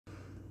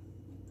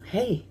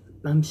Hey,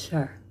 I'm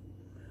Char.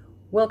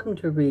 Welcome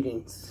to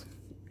Readings.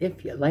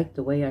 If you like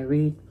the way I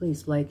read,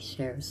 please like,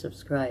 share,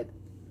 subscribe.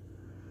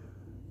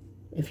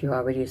 If you're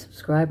already a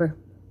subscriber,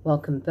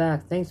 welcome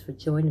back. Thanks for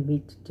joining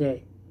me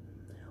today.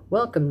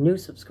 Welcome, new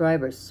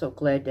subscribers. So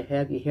glad to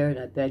have you here, and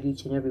I bet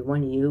each and every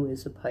one of you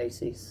is a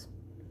Pisces.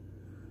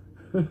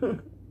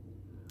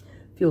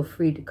 Feel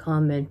free to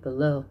comment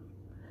below.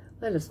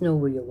 Let us know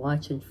where you're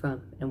watching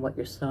from and what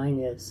your sign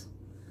is.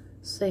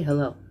 Say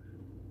hello.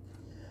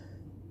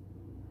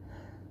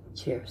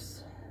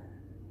 Cheers.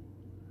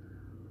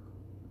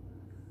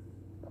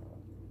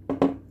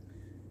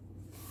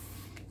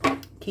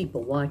 Keep a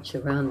watch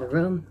around the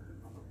room.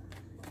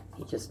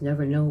 You just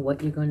never know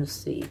what you're going to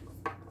see.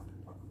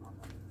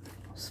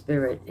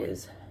 Spirit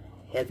is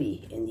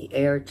heavy in the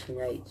air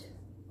tonight,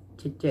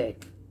 today.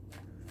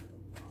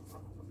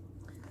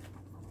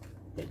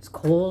 It's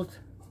cold,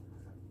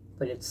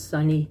 but it's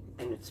sunny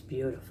and it's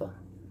beautiful.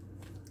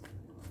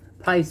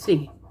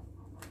 Pisces.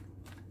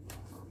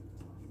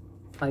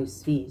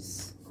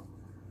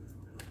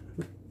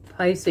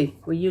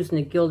 We're using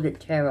the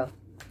Gilded Tarot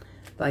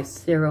by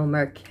Cyril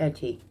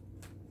Marchetti.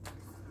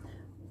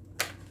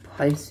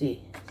 Pisces.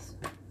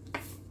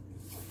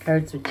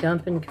 Cards are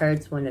jumping,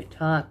 cards want to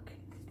talk.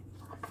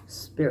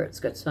 Spirit's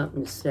got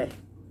something to say.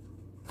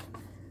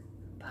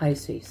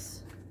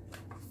 Pisces.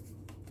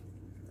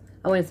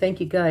 I want to thank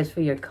you guys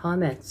for your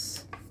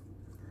comments,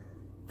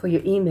 for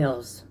your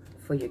emails,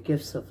 for your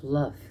gifts of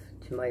love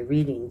to my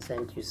readings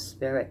and to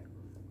Spirit.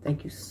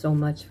 Thank you so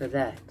much for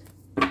that.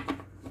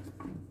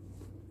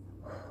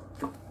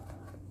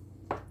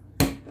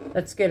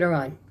 Let's get her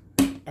on,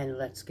 and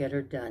let's get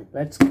her done.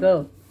 Let's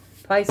go.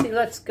 Pisces,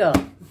 let's go.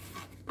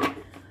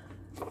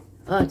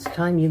 Oh, it's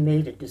time you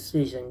made a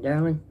decision,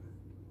 darling.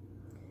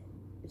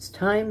 It's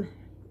time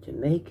to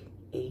make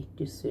a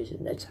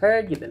decision. That's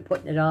hard. You've been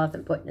putting it off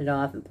and putting it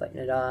off and putting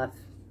it off.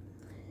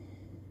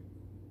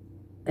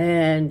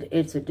 And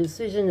it's a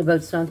decision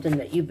about something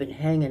that you've been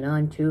hanging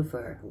on to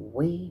for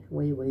way,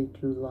 way, way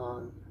too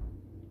long.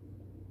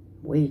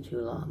 Way too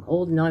long.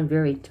 Holding on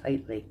very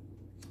tightly.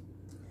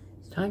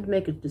 It's time to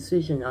make a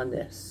decision on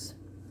this.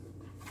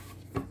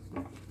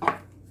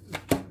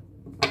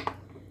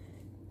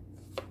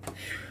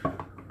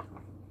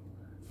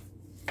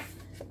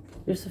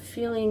 There's a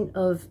feeling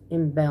of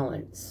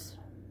imbalance.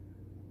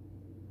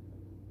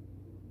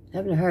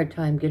 Having a hard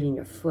time getting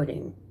your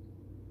footing.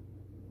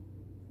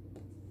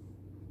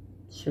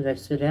 Should I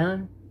sit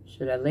down?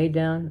 Should I lay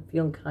down? I'm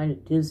feeling kind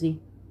of dizzy.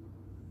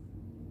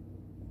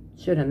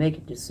 Should I make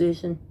a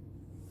decision?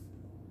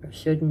 Or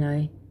shouldn't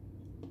I?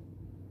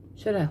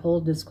 Should I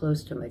hold this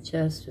close to my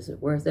chest? Is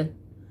it worth it?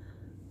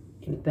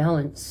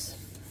 Imbalance.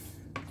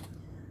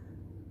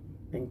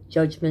 And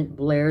judgment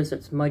blares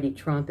its mighty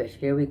trumpet.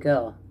 Here we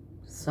go.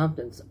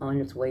 Something's on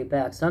its way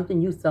back. Something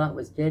you thought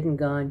was dead and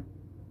gone.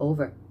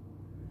 Over.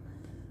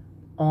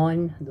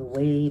 On the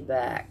way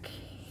back.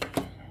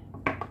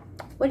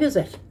 What is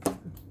it?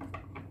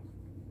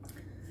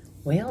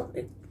 Well,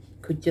 it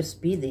could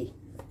just be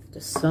the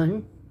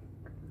sun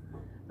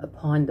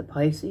upon the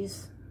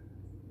Pisces.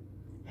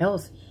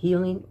 Health,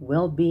 healing,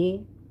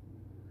 well-being.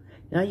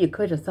 Now, you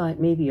could have thought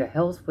maybe your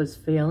health was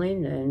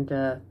failing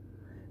and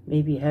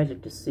maybe you had a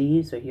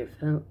disease or you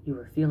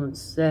were feeling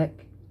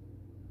sick.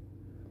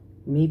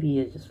 Maybe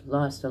you just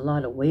lost a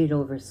lot of weight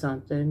over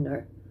something,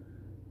 or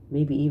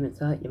maybe even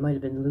thought you might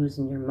have been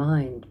losing your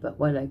mind. But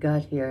what I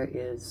got here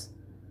is,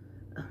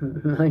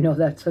 I know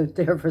that's out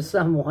there for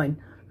someone,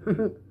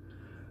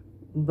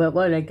 but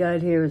what I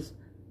got here is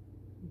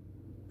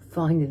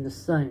finding the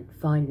sun,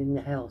 finding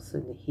the health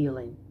and the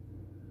healing.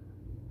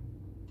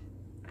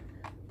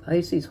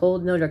 Pisces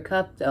holding out her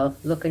cup, though,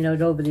 looking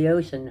out over the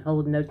ocean,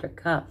 holding out her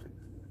cup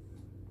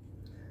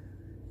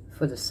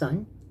for the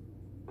sun.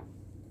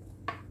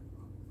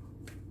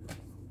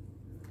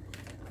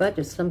 But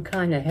there's some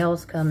kind of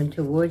health coming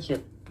towards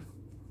you.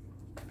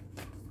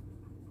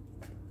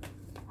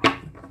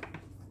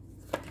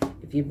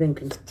 If you've been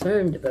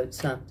concerned about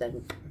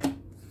something,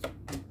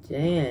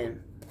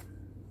 damn.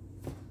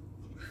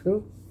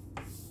 Whew.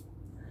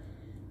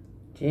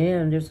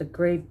 Damn, there's a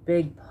great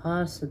big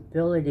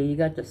possibility. You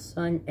got the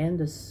sun and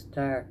the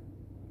star.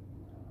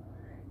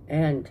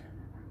 And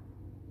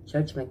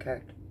judgment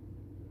card.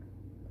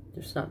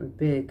 There's something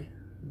big.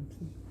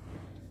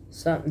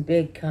 Something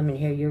big coming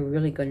here. You're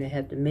really going to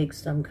have to make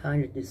some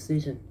kind of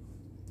decision.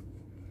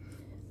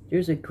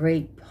 There's a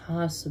great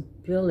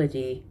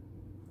possibility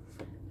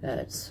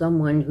that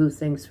someone who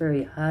thinks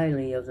very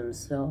highly of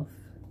themselves,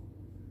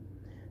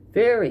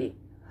 very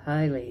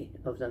highly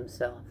of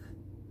themselves,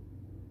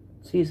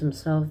 sees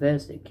himself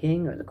as the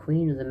king or the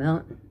queen of the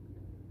mountain.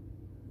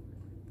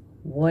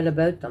 What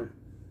about them?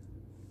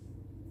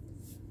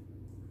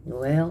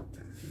 Well,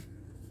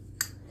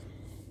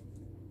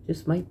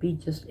 this might be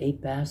just a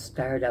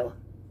bastardo,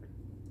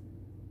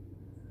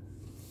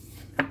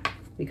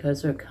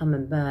 because they're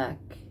coming back.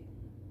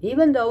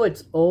 Even though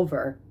it's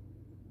over,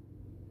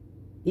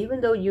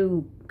 even though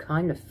you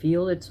kind of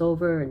feel it's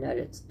over and that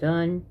it's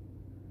done,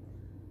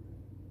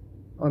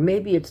 Or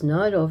maybe it's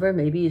not over.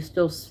 Maybe you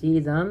still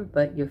see them,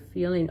 but you're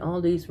feeling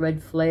all these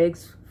red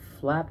flags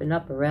flapping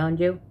up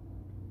around you.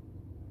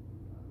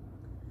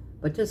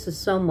 But this is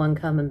someone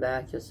coming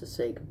back just to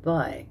say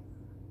goodbye.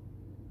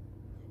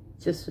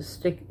 Just to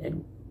stick,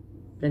 and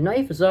the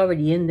knife is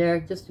already in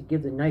there, just to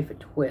give the knife a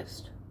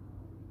twist.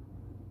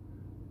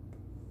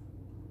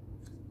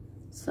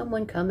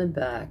 Someone coming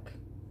back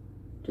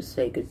to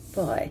say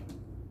goodbye.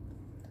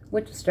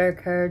 With the Star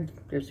card,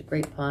 there's a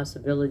great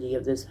possibility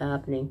of this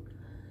happening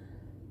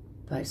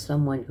by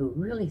someone who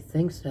really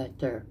thinks that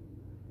they're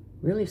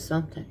really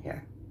something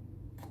here.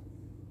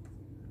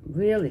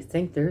 Really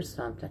think there's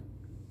something.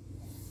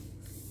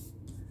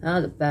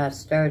 Now the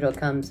bastardo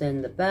comes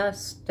in. The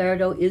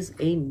bastardo is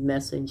a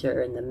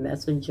messenger, and the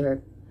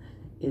messenger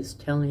is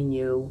telling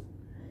you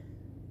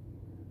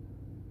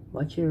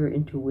what's your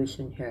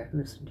intuition here.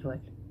 Listen to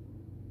it.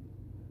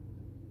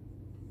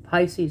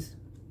 Pisces,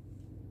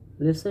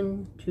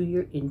 listen to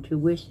your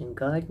intuition.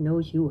 God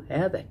knows you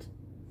have it.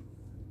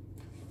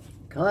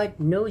 God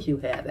knows you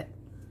have it.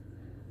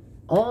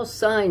 All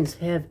signs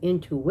have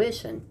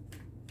intuition.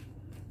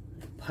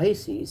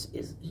 Pisces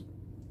is,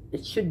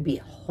 it should be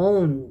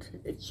honed.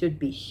 It should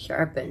be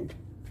sharpened.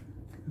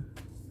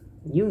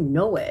 You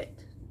know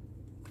it.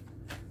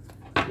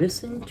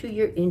 Listen to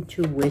your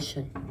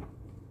intuition.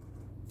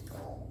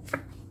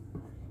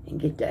 And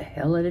get the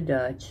hell out of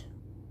Dodge.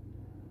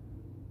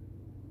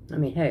 I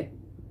mean, hey,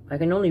 I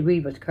can only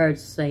read what the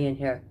card's saying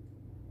here.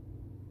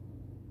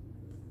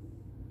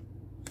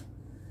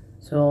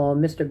 So,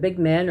 Mr. Big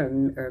Man or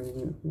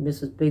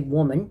Mrs. Big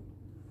Woman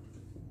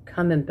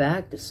coming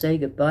back to say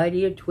goodbye to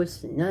you,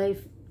 twist the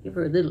knife, give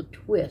her a little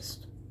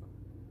twist.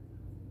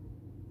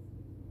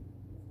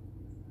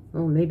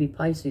 Oh, maybe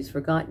Pisces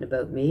forgotten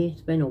about me.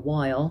 It's been a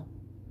while.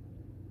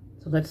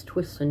 So let's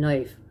twist the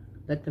knife.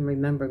 Let them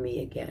remember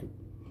me again.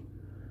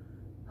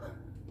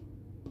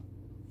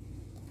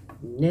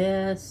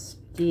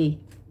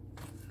 Nasty.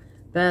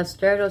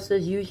 Bastardo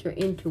says use your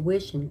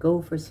intuition. Go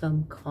for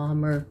some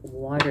calmer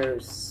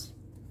waters.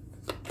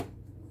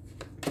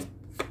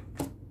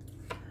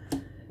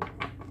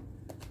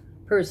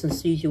 Person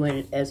sees you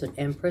as an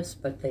empress,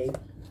 but they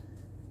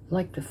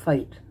like to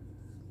fight.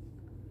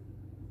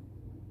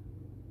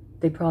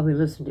 They probably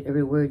listen to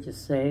every word you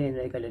say, and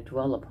they got to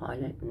dwell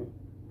upon it. And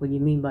what do you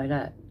mean by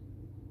that?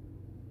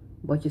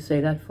 What'd you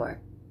say that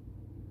for?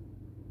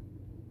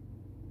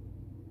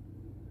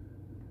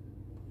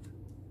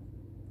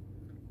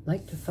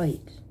 Like to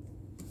fight.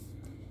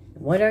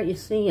 What aren't you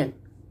seeing?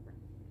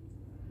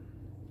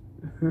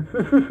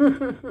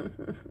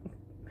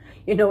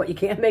 You know what? You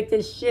can't make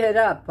this shit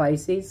up,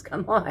 Pisces.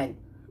 Come on.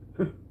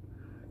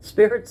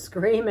 Spirit's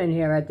screaming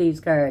here at these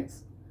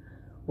cards.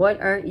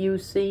 What aren't you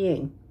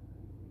seeing?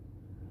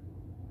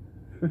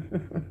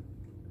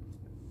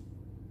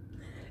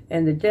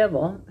 And the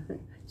devil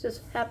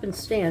just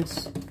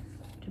happenstance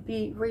to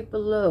be right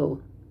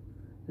below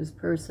this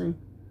person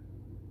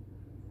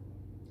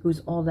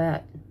who's all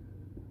that.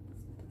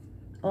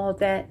 All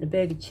that in a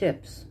bag of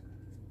chips.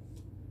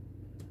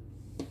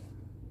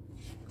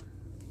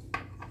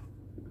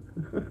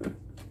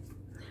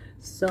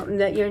 Something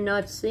that you're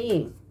not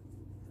seeing.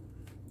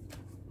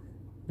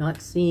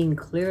 Not seeing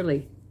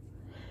clearly.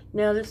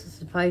 Now this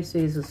is a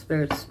Pisces, the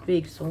Spirit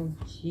speaks. Oh,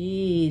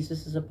 geez,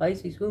 this is a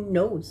Pisces. Who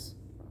knows?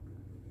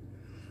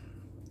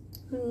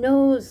 Who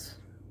knows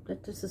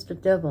that this is the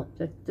devil?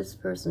 That this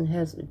person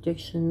has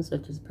addictions,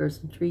 that this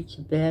person treats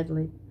you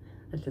badly,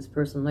 that this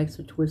person likes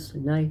to twist a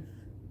knife.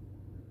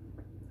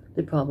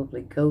 They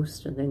probably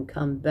ghost and then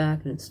come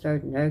back and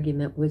start an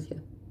argument with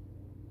you.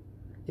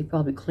 They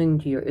probably cling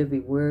to your every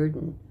word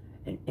and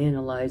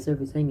analyze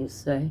everything you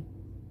say.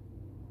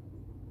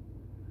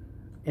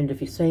 And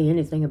if you say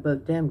anything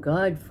about them,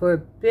 God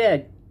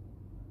forbid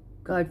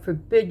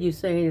you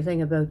say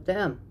anything about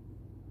them.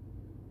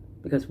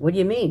 Because what do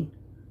you mean?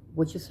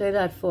 What'd you say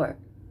that for?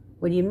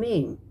 What do you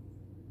mean?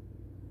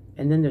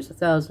 And then there's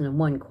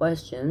 1,001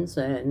 questions,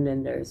 and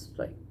then there's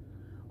like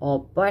all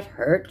butt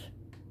hurt.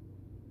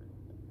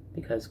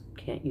 Because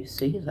can't you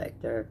see,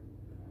 like they're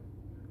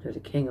the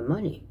king of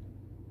money.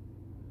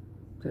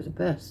 They're the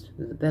best.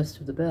 They're the best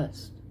of the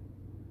best.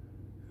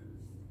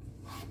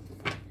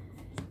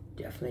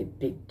 Definitely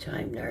big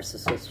time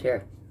narcissist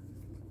here.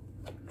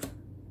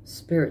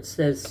 Spirit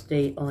says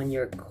stay on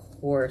your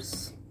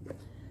course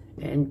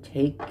and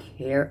take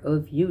care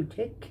of you.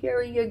 Take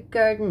care of your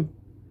garden.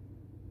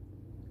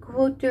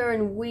 Go out there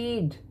and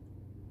weed.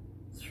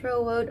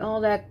 Throw out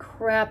all that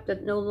crap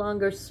that no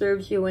longer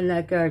serves you in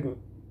that garden.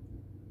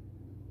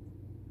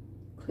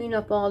 Clean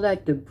up all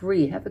that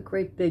debris. Have a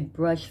great big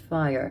brush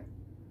fire.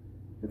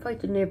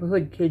 Invite the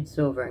neighborhood kids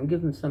over and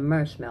give them some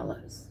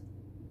marshmallows.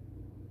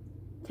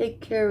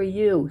 Take care of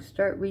you.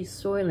 Start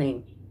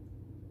resoiling,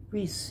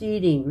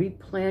 reseeding,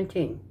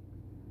 replanting,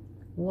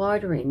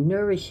 watering,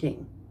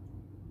 nourishing.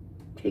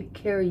 Take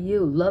care of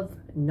you. Love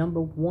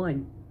number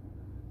one.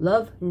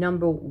 Love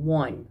number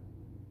one.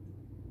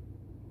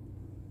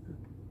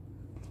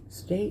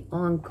 Stay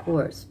on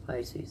course,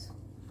 Pisces.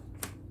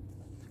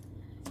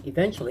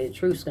 Eventually, the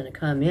truth's going to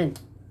come in.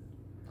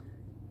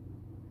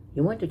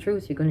 You want the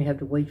truth, you're going to have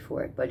to wait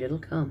for it, but it'll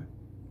come.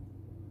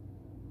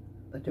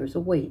 But there's a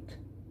wait.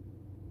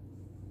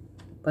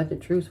 But the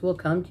truth will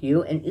come to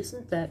you, and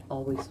isn't that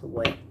always the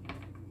way?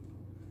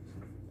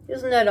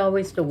 Isn't that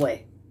always the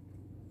way?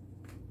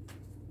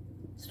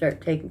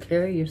 Start taking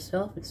care of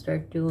yourself and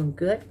start doing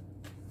good.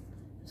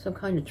 Some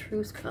kind of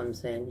truth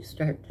comes in. You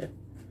start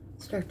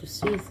to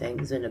see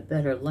things in a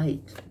better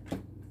light.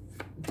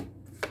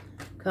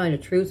 Kind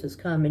of truth is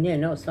coming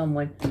in. Oh,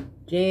 someone,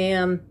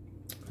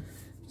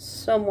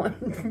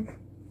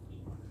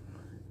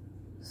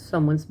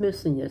 someone's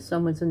missing you.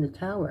 Someone's in the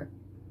tower.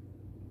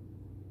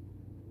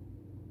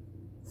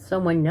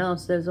 Someone now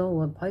says, oh,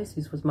 well,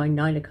 Pisces was my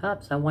 9 of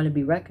Cups. I want to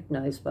be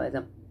recognized by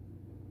them.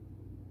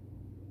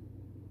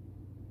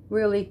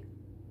 Really?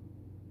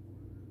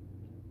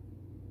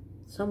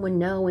 Someone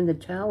now in the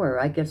tower,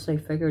 I guess they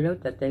figured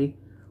out that they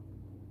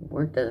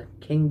weren't the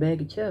king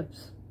bag of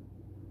chips.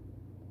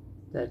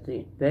 That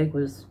the bag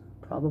was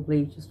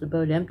probably just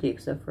about empty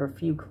except for a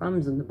few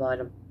crumbs in the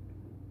bottom.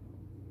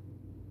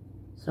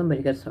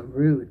 Somebody got some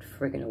rude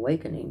friggin'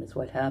 awakening is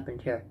what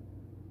happened here.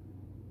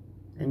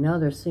 And now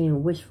they're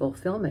seeing wish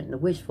fulfillment. And the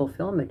wish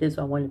fulfillment is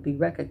I want to be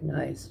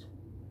recognized.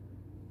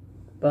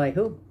 By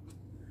who?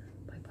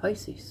 By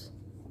Pisces.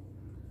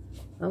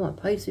 I want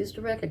Pisces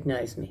to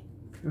recognize me.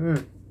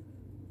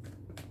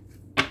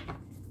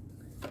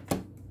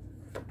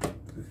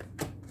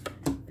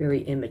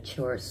 Very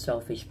immature,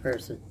 selfish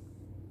person.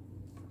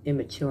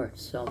 Immature,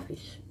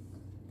 selfish.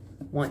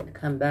 Wanting to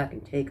come back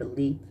and take a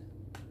leap.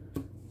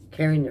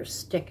 Carrying their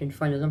stick in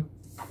front of them.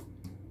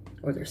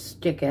 Or their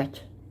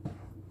stickette.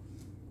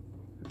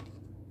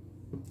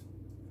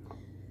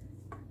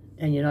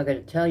 And you're not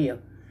going to tell you.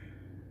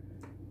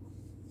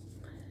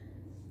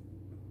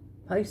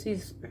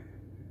 Pisces,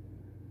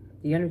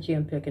 the energy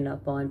I'm picking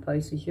up on,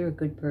 Pisces, you're a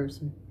good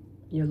person.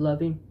 You're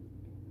loving.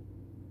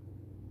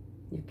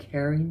 You're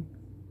caring.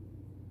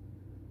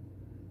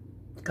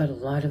 You've got a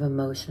lot of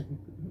emotion.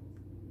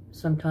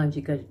 Sometimes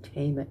you got to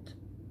tame it.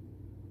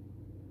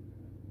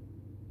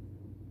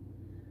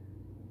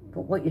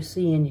 But what you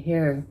see in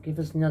here, give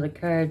us another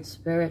card,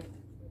 Spirit.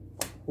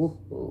 Ooh,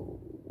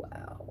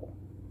 wow.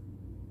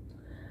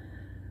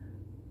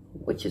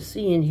 What you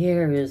see in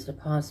here is the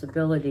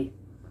possibility.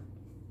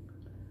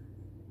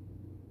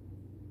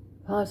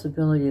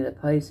 Possibility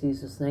that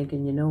Pisces is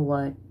thinking, you know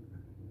what?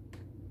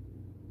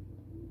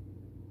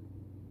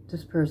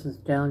 This person's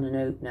down and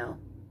out now.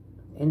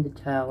 In the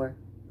tower.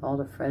 All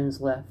the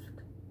friends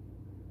left.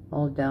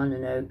 All down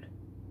and out.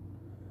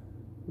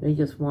 They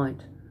just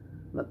want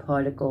my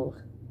pot of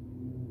gold.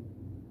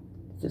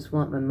 They just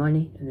want my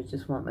money and they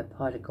just want my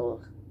pot of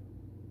gold.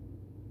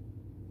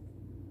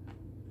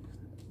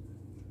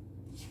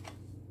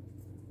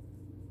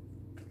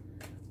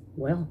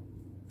 Well,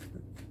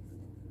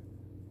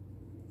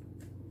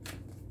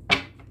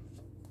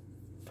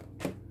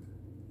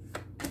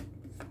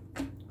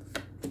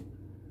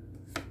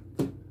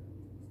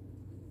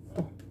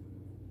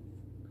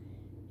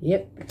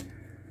 yep.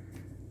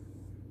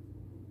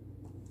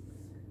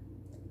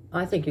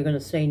 I think you're going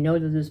to say no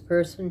to this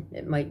person.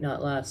 It might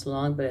not last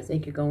long, but I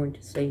think you're going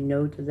to say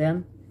no to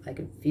them. I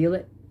can feel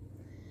it.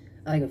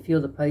 I can feel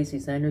the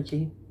Pisces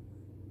energy.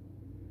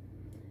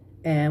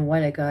 And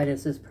what I got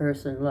is this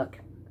person, look.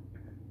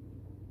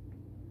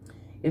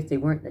 If they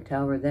weren't in the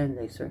tower then,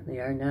 they certainly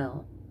are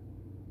now.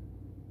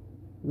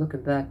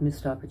 Looking back,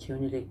 missed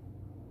opportunity.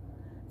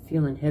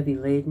 Feeling heavy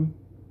laden.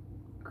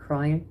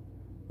 Crying.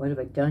 What have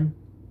I done?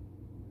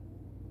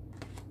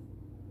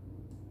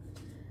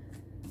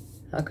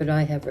 How could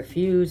I have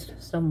refused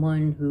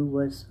someone who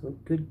was so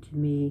good to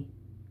me?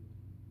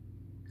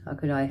 How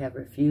could I have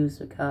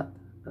refused a cup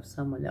of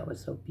someone that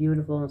was so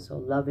beautiful and so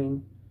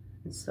loving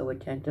and so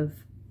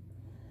attentive?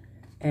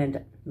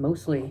 And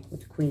mostly,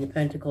 with the Queen of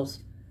Pentacles,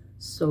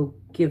 so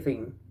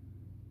giving.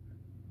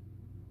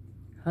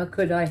 How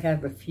could I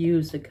have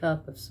refused a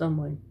cup of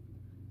someone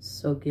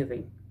so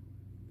giving?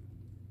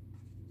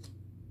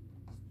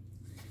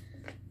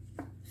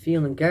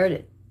 Feeling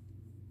guarded.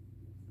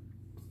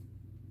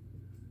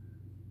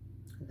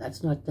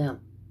 That's not them.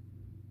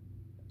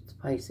 It's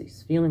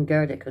Pisces. Feeling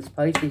guarded, because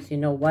Pisces, you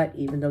know what?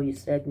 Even though you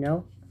said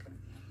no,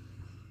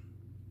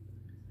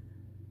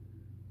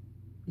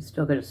 you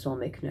still got a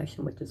soulmate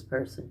connection with this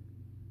person.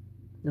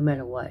 No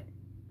matter what.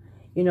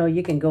 You know,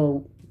 you can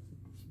go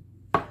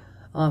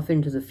off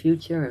into the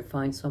future and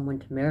find someone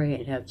to marry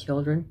and have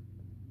children.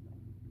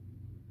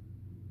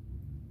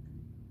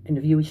 And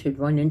if you should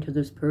run into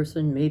this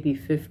person maybe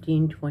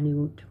 15,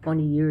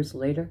 20 years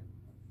later,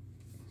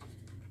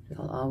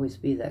 it'll always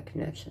be that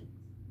connection.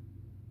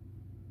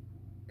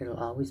 It'll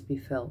always be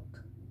felt.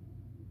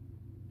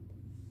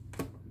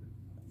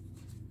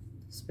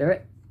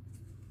 Spirit.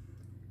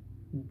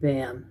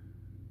 Bam.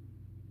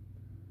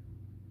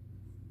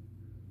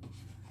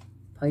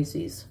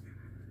 Pisces.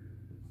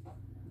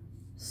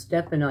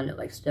 Stepping on it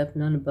like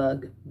stepping on a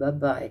bug.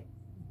 Bye-bye.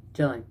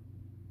 Done.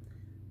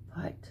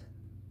 But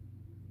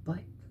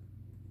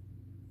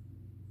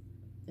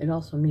it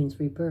also means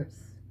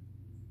rebirth.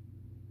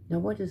 Now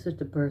what is it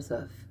the birth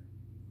of?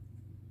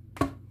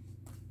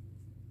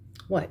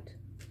 What?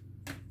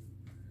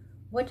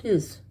 What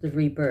is the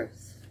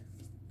rebirth?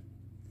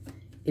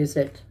 Is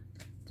it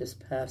this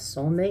past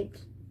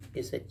soulmate?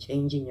 Is it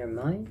changing your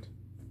mind?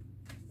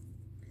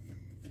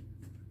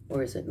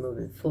 Or is it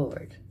moving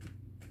forward?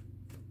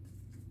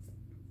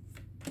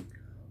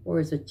 Or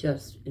is it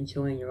just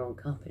enjoying your own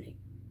company?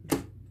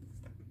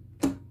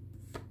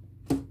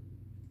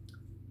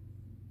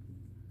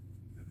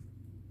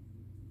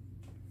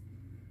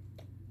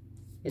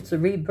 It's a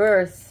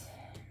rebirth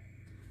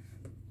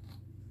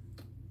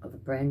of a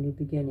brand new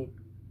beginning.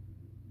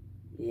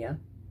 Yeah.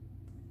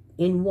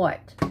 In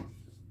what?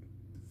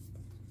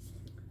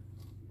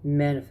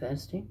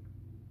 Manifesting.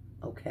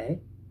 Okay.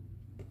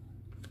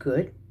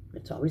 Good.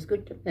 It's always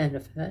good to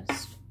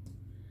manifest.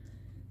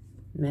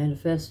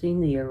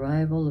 Manifesting the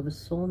arrival of a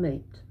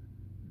soulmate.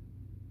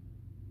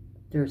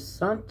 There's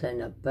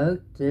something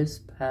about this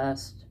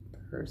past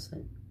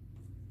person.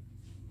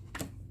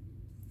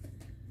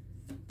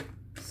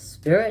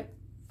 Spirit,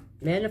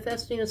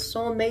 manifesting a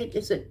soulmate.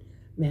 Is it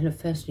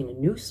manifesting a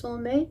new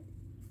soulmate?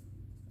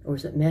 Or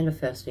is it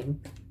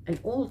manifesting an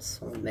old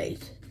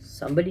soulmate?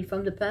 Somebody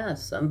from the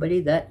past. Somebody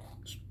that,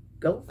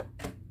 go.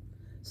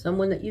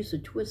 Someone that used to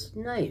twist a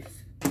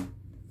knife.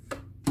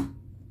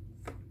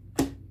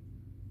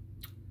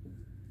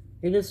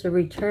 It is a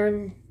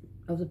return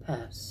of the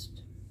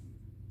past.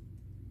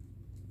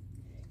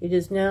 It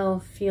is now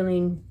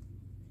feeling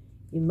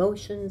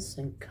emotions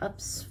and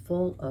cups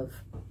full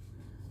of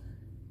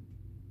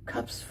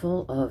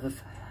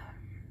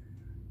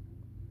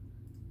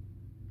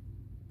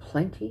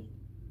plenty,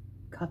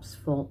 cups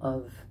full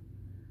of,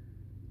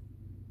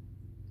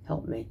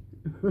 help me,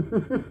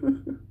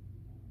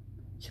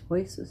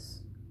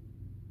 choices,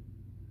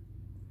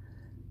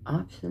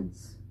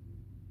 options,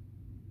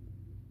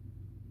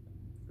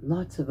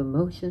 lots of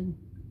emotion,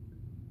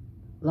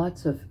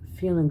 lots of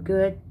feeling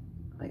good,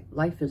 like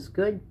life is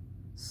good,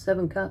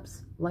 7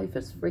 cups, life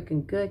is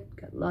freaking good,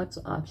 got lots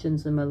of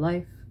options in my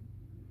life.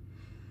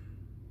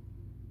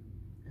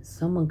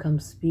 Someone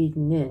comes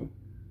speeding in.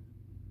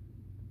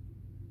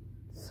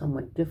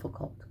 Someone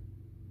difficult.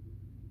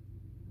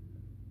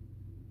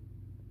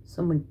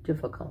 Someone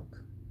difficult.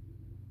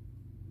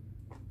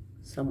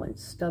 Someone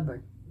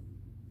stubborn.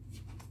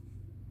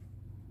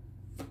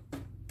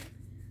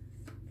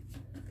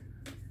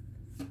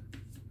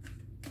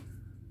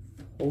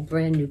 Whole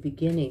brand new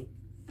beginning.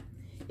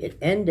 It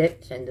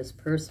ended and this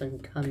person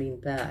coming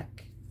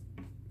back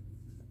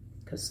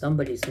because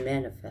somebody's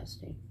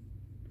manifesting.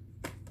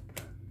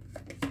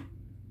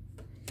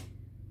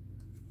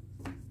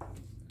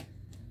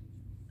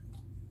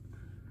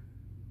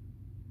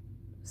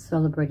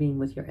 Celebrating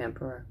with your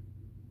emperor.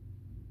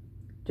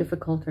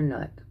 Difficult or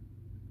not,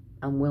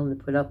 I'm willing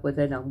to put up with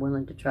it. I'm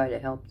willing to try to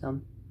help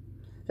them.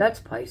 That's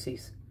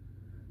Pisces.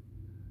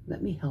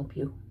 Let me help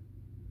you.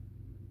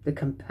 The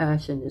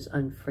compassion is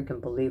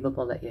unfreaking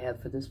believable that you have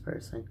for this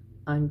person.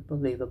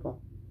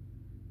 Unbelievable.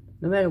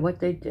 No matter what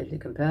they did, the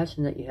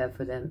compassion that you have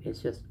for them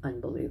is just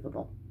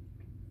unbelievable.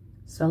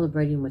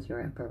 Celebrating with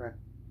your emperor.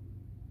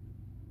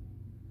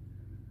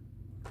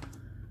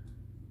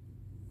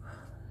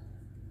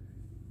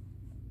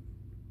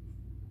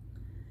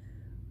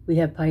 We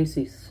have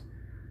Pisces.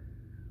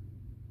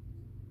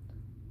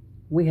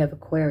 We have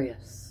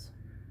Aquarius.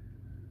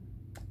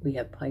 We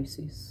have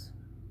Pisces.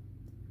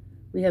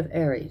 We have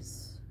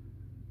Aries.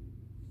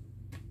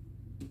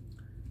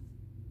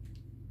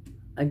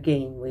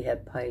 Again, we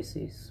have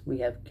Pisces. We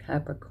have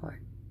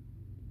Capricorn.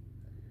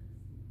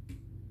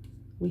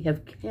 We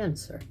have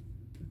Cancer.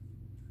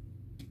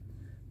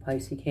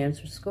 Pisces,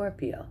 Cancer,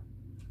 Scorpio.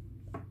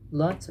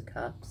 Lots of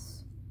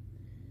cups.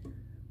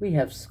 We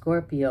have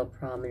Scorpio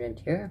prominent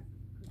here.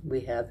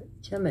 We have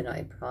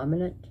Gemini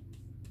prominent.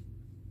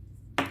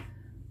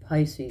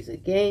 Pisces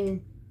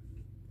again.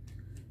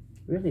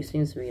 Really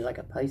seems to be like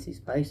a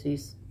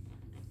Pisces.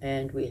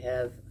 And we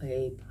have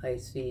a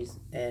Pisces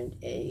and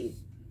a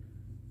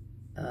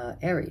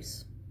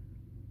Aries.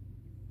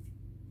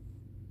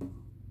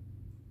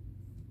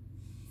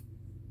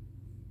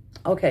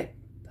 Okay,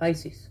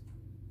 Pisces.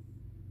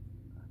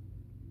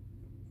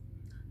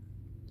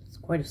 It's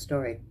quite a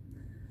story.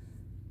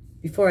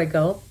 Before I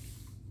go,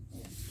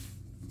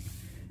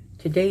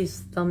 today's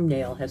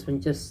thumbnail has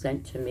been just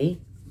sent to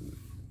me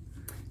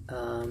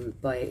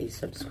by a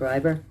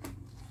subscriber.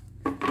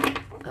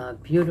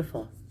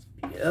 Beautiful,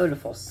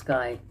 beautiful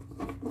sky.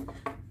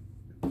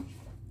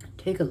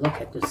 Take a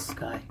look at this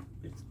sky.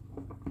 It's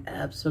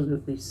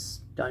absolutely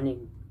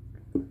stunning.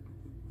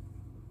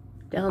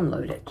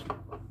 Download it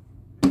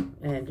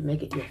and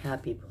make it your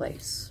happy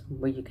place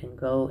where you can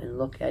go and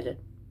look at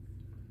it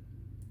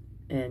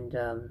and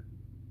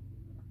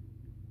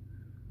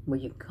where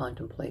you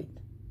contemplate.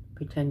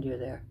 Pretend you're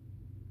there.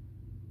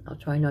 I'll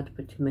try not to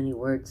put too many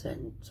words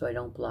in so I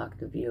don't block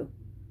the view.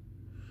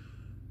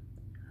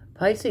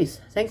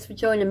 Pisces, thanks for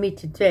joining me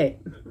today.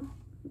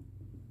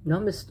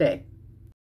 Namaste.